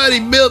nobody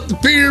built the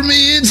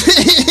pyramids.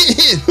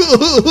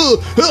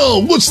 Oh,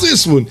 what's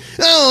this one?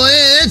 Oh,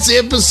 that's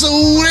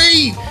episode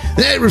 8.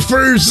 That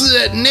refers to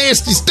that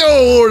nasty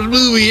Star Wars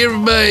movie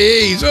everybody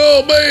hates.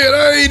 Oh man,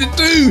 I hate it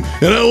too,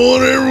 and I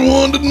want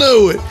everyone to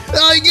know it.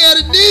 All you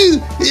gotta do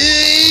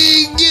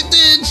is get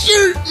that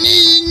shirt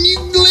and you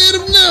can let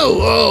them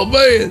know. Oh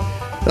man,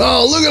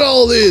 oh look at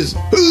all this.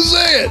 Who's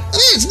that?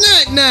 It's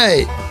Night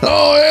Night.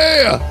 Oh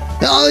yeah.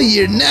 Oh,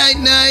 your Night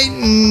Night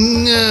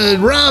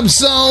and Rob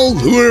Salt,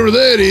 whoever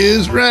that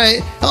is.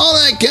 Right, all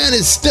that kind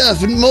of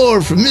stuff and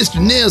more from Mr.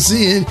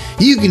 Nailsin.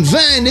 You can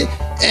find it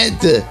at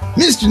the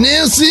Mr.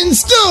 Nailsin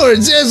store at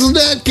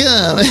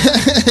Zazzle.com.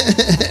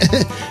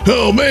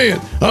 Oh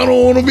man, I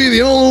don't want to be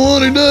the only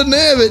one who doesn't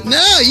have it.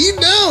 No, you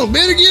don't.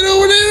 Better get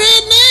over there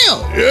right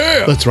now.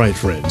 Yeah. That's right,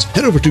 friends.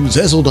 Head over to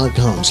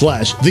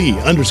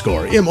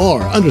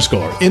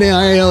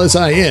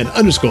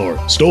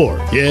Zazzle.com/the_MR_NAILSIN_store.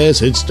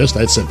 Yes, it's just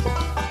that simple.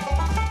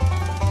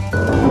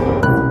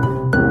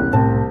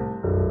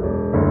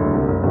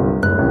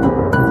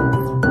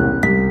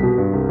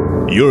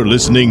 You're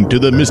listening to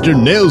the Mr.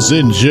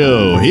 Nailsin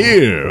Show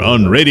here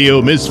on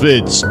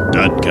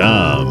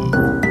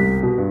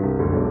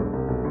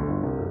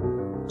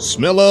RadioMisfits.com.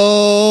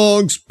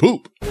 Smellog's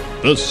Poop,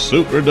 the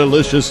super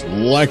delicious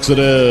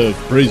laxative,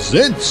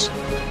 presents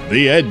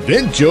The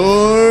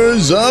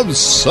Adventures of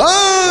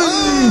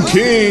Sun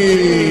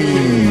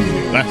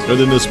King. Faster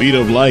than the speed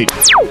of light,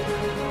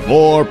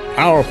 more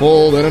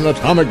powerful than an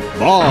atomic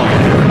bomb,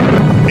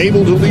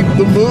 able to leap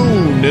the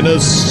moon in a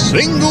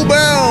single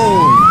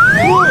bound.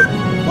 Look!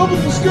 Up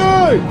in the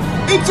sky!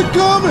 It's a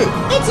comet!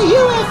 It's a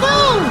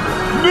UFO!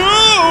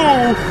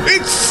 No!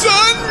 It's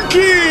Sun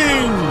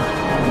King!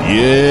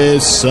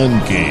 Yes,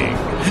 Sun King.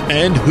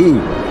 And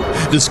who,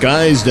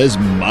 disguised as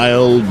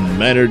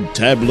mild-mannered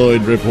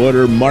tabloid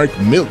reporter Mark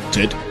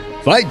Milktit,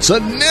 fights a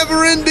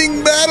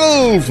never-ending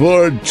battle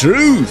for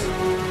truth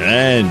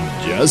and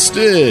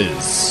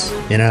justice.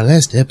 In our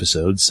last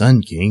episode,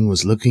 Sun King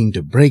was looking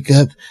to break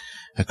up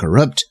a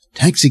corrupt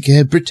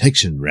taxicab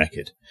protection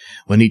racket.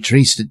 When he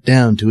traced it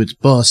down to its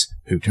boss,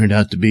 who turned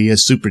out to be a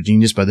super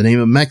genius by the name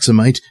of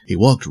Maximite, he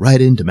walked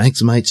right into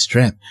Maximite's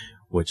trap,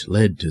 which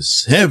led to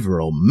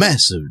several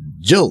massive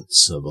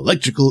jolts of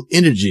electrical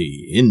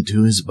energy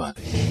into his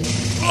body.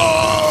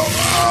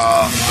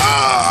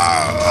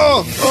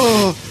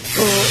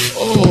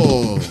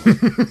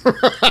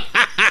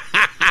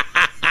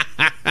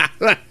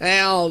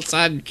 Hell,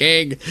 Sun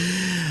King.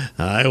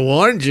 I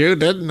warned you,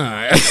 didn't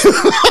I?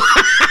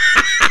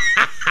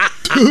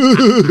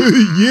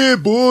 Yeah,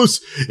 boss.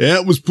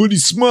 That was pretty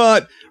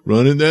smart.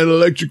 Running that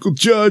electrical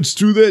charge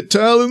through that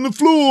tile in the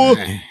floor.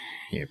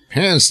 He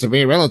appears to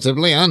be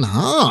relatively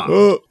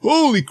unharmed.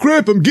 Holy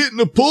crap, I'm getting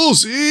a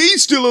pulse.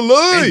 He's still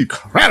alive.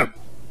 Incredible.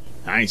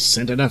 I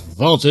sent enough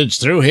voltage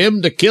through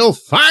him to kill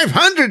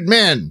 500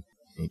 men.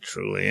 He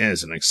truly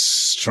is an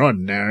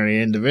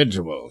extraordinary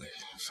individual.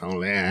 If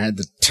only I had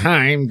the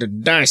time to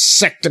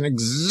dissect and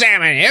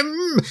examine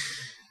him.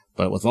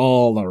 But with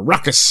all the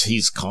ruckus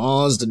he's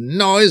caused,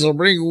 noise will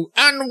bring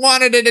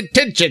unwanted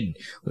attention.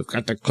 We've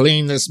got to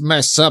clean this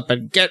mess up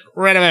and get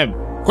rid of him.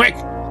 Quick!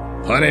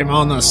 Put him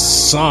on the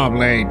saw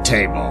blade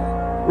table.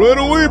 Right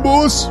away,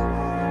 boss.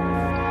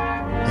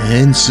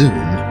 And soon,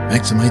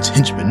 Maximite's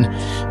henchman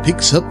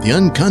picks up the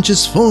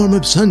unconscious form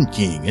of Sun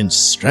King and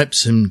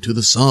straps him to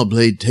the saw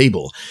blade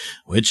table,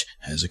 which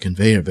has a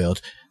conveyor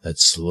belt that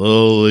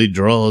slowly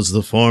draws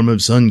the form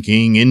of Sun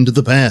King into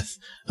the path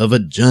of a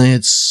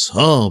giant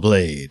saw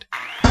blade.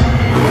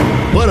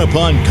 But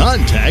upon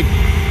contact,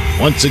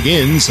 once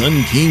again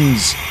Sun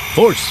King's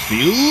force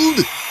field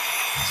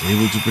is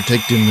able to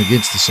protect him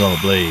against the saw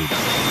blade,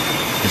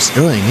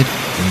 destroying it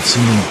and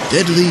sending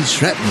deadly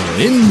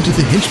shrapnel into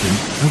the henchman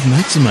of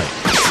Maximite.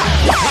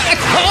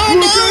 Oh,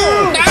 no!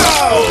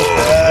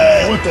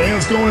 What the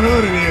hell's going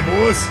on in here,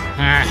 boss?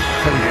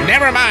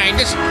 Never mind.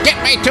 Just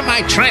get me to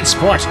my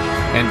transport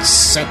and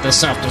set the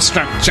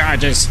self-destruct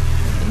charges.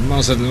 We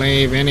mustn't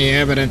leave any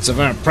evidence of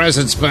our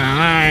presence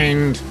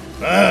behind.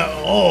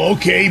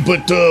 Okay,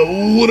 but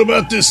what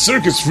about this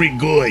circus freak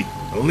guy?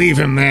 Leave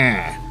him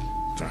there.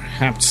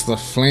 Perhaps the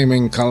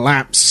flaming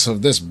collapse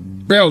of this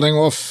building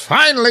will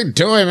finally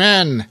do him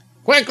in.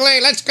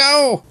 Quickly, let's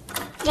go!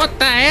 What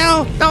the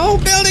hell? The whole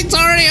building's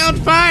already on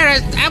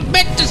fire. I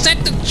meant to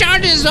set the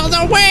charges on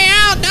the way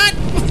out, not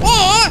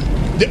before.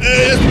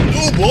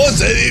 No, boss,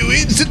 we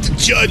didn't set the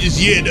charges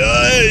yet.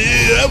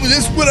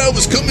 That's what I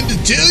was coming to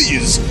tell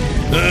you.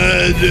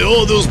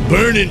 All those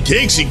burning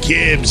taxi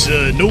cabs,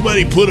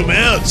 nobody put them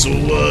out, so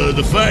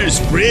the fire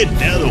spread.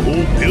 Now the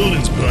whole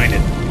building's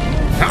burning.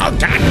 Oh,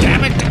 God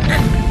damn it.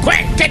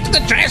 Quick, get to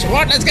the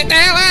transport. Let's get the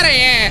hell out of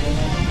here.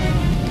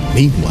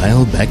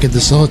 Meanwhile, back at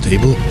the saw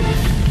table,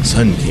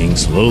 Sun King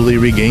slowly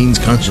regains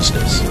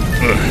consciousness.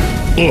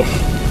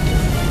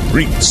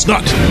 Reek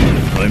snot.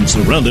 I'm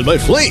surrounded by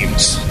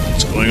flames.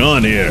 What's going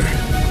on here?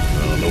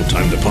 No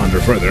time to ponder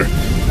further.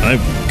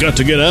 I've got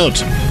to get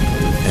out.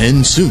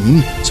 And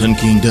soon, Sun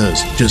King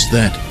does just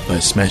that by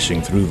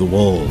smashing through the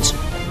walls.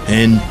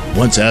 And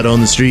once out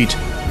on the street...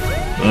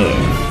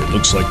 It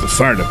looks like the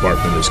fire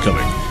department is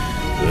coming.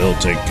 They'll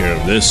take care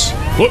of this.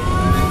 What?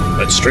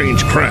 That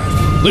strange craft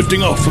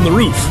lifting off from the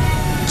roof.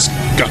 It's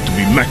got to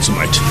be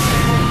Maximite.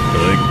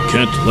 I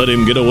can't let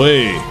him get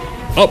away.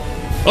 Up,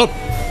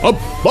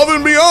 above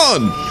and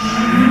beyond!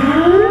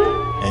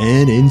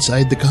 And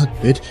inside the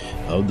cockpit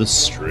of the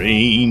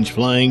strange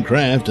flying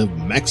craft of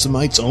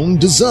Maximite's own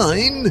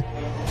design...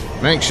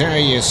 Make sure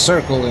you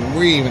circle and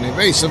weave and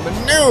evasive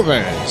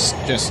maneuvers,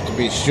 just to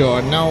be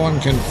sure no one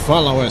can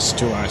follow us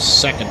to our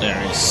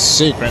secondary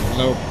secret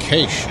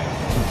location.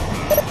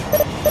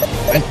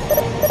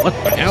 What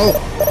the hell?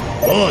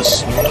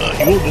 Boss,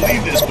 you won't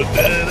believe this, but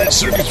that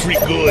circus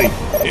freak guy,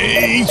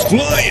 he's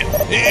flying,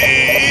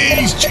 and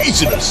he's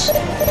chasing us.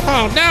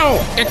 Oh no!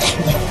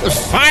 The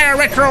fire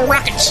retro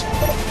rockets!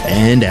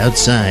 And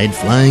outside,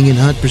 flying in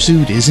hot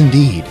pursuit, is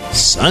indeed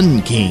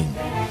Sun King.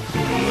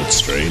 That's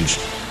strange.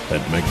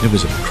 That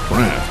magnificent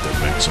craft that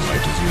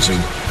Maximite is using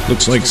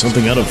looks like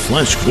something out of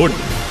Flash Gordon.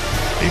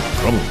 He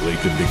probably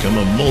could become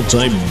a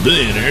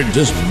multi-billionaire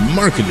just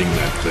marketing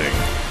that thing,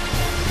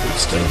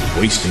 instead of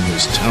wasting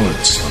his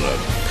talents on a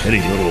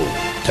petty little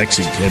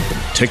taxi cab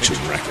protection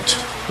racket.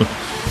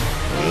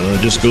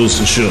 It just goes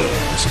to show,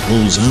 I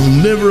suppose I'll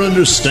never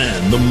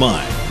understand the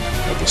mind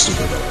of the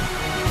supervillain.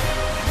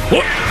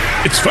 What?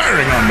 It's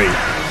firing on me!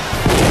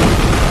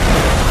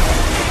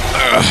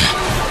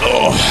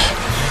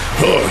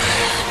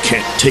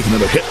 Can't take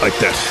another hit like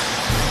that.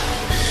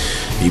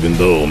 Even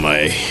though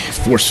my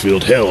force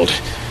field held,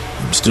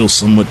 I'm still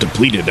somewhat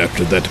depleted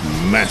after that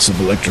massive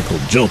electrical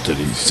jolt that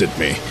he sent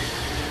me.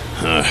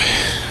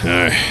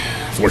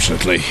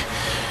 Fortunately,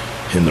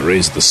 in the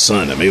rays of the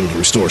sun, I'm able to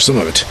restore some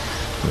of it.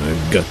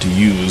 I've got to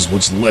use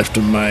what's left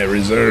of my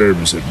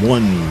reserves at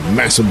one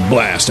massive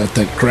blast at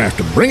that craft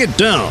to bring it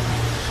down.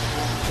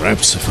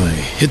 Perhaps if I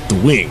hit the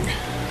wing,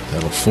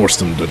 that'll force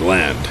them to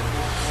land.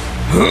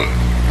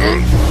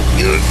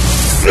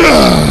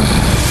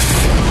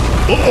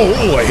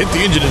 Oh, I hit the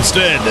engine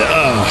instead.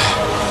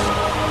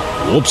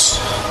 Whoops.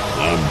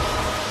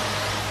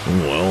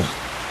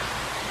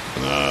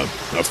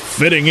 A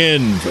fitting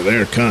end for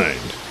their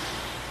kind.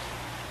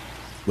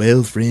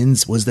 Well,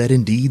 friends, was that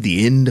indeed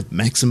the end of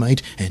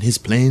Maximite and his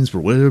plans for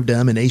world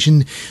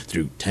domination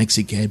through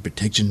taxicab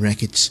protection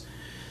rackets?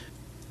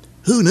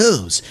 Who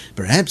knows?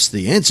 Perhaps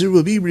the answer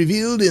will be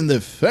revealed in the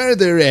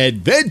further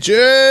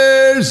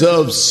adventures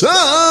of Sun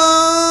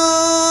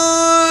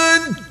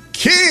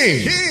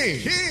King.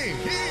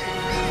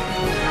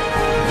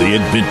 The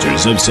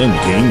Adventures of Sun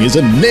King is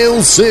a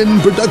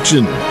Nailsin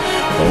production.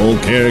 All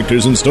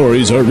characters and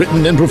stories are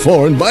written and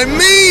performed by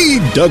me,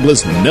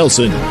 Douglas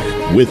Nailsin,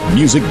 with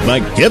music by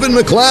Kevin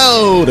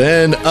MacLeod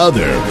and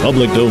other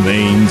public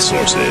domain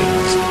sources.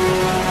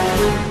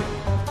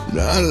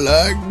 I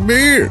like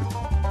beer.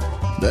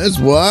 That's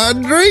why I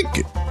drink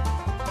it.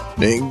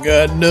 Ain't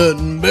got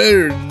nothing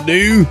better to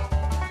do.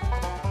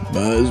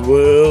 Might as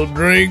well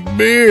drink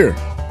beer.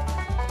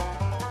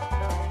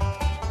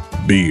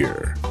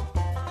 Beer.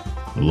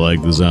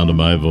 Like the sound of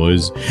my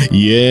voice?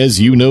 Yes,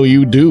 you know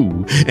you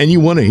do. And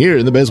you want to hear it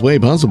in the best way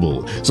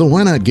possible. So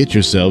why not get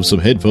yourself some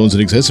headphones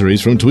and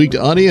accessories from Tweaked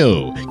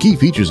Audio? Key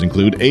features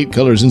include 8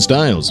 colors and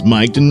styles,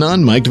 mic'd and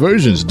non-mic'd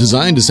versions,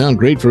 designed to sound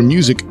great for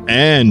music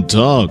and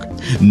talk.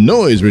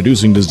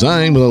 Noise-reducing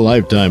design with a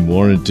lifetime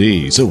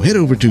warranty. So head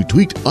over to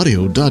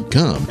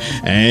tweakedaudio.com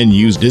and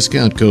use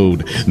discount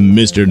code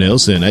Mr.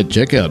 Nailsin at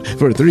checkout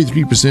for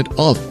 33%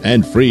 off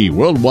and free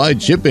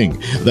worldwide shipping.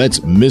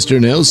 That's Mr.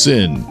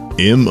 Nailsin.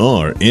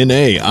 MRNAILSIN.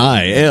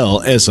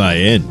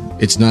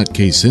 It's not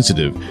case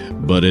sensitive,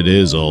 but it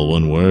is all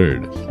one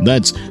word.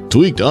 That's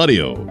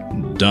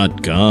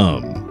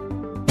tweakedaudio.com.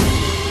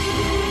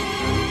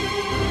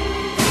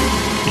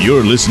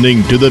 You're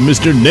listening to the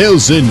Mr.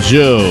 Nailsin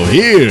Show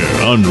here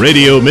on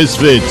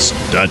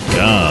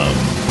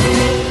RadioMisfits.com.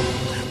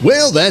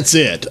 Well, that's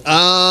it.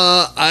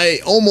 I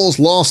almost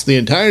lost the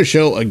entire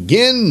show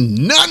again.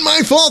 Not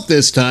my fault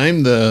this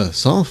time. The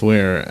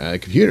software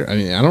computer, I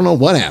mean, I don't know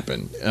what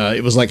happened.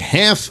 It was like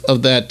half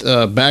of that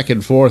back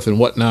and forth and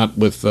whatnot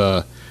with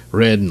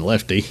Red and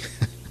Lefty.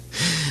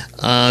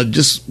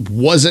 Just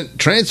wasn't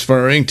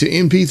transferring to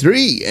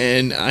MP3.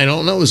 And I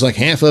don't know, it was like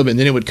half of it, and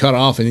then it would cut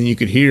off, and then you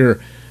could hear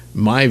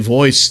my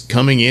voice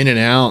coming in and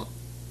out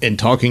and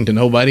talking to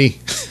nobody.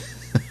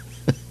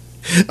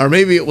 Or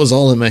maybe it was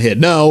all in my head.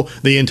 No,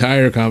 the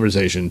entire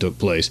conversation took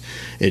place.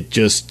 It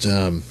just,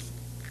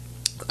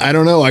 I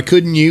don't know. I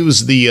couldn't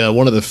use the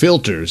one of the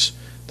filters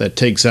that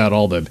takes out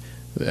all the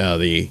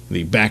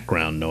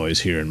background noise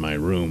here in my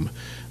room,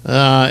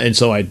 and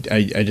so I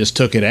just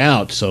took it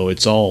out. So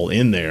it's all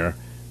in there.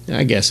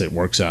 I guess it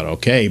works out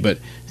okay, but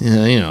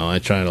you know, I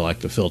try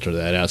to filter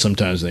that out.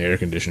 Sometimes when the air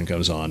conditioner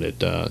comes on, it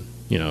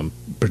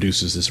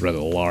produces this rather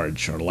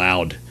large or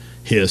loud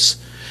hiss.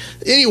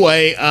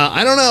 Anyway,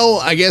 I don't know.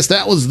 I guess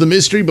that was the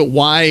mystery, but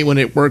why when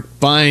it worked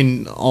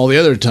fine all the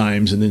other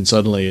times and then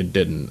suddenly it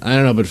didn't? I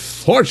don't know, but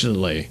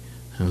fortunately,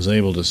 I was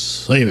able to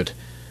save it.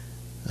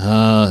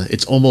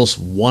 It's almost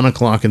 1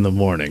 o'clock in the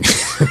morning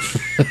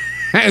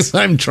as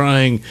I'm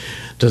trying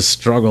to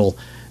struggle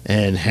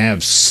and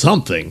have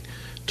something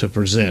to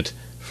present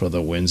for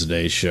the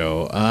Wednesday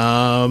show.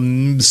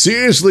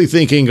 Seriously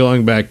thinking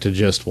going back to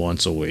just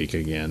once a week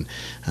again.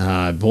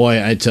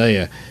 Boy, I tell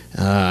you,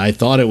 I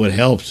thought it would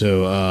help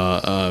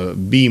to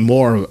be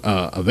more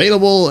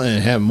available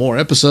and have more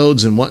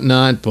episodes and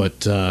whatnot,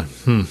 but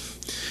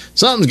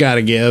something's got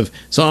to give.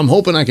 So I'm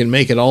hoping I can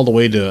make it all the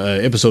way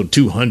to episode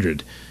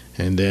 200,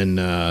 and then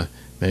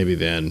maybe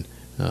then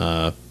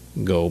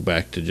go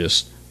back to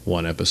just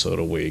one episode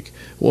a week.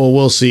 Well,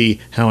 we'll see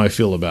how I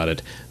feel about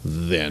it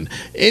then.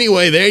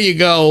 Anyway, there you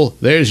go.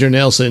 There's your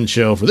Nailsin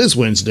Show for this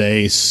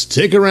Wednesday.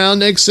 Stick around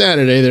next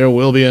Saturday. There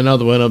will be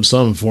another one of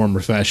some form or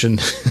fashion.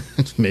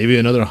 Maybe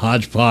another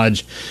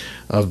hodgepodge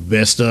of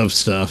best of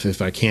stuff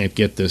if I can't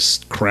get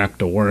this crap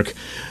to work.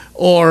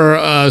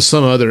 Or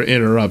some other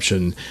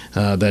interruption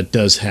that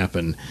does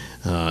happen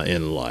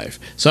in life.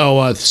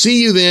 So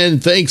see you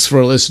then. Thanks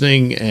for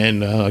listening.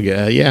 And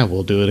yeah,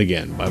 we'll do it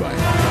again.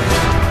 Bye-bye.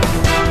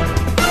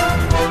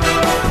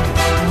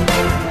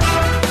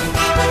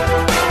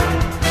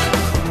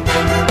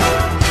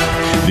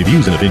 The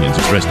views and opinions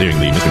expressed during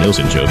the Mr.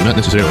 Nailsin Show do not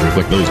necessarily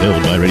reflect those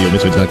held by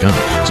RadioMisfits.com.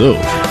 So,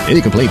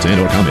 any complaints and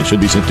or comments should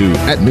be sent to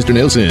 @Mr.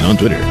 Nailsin on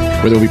Twitter,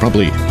 where they will be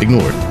promptly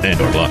ignored and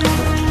or blocked.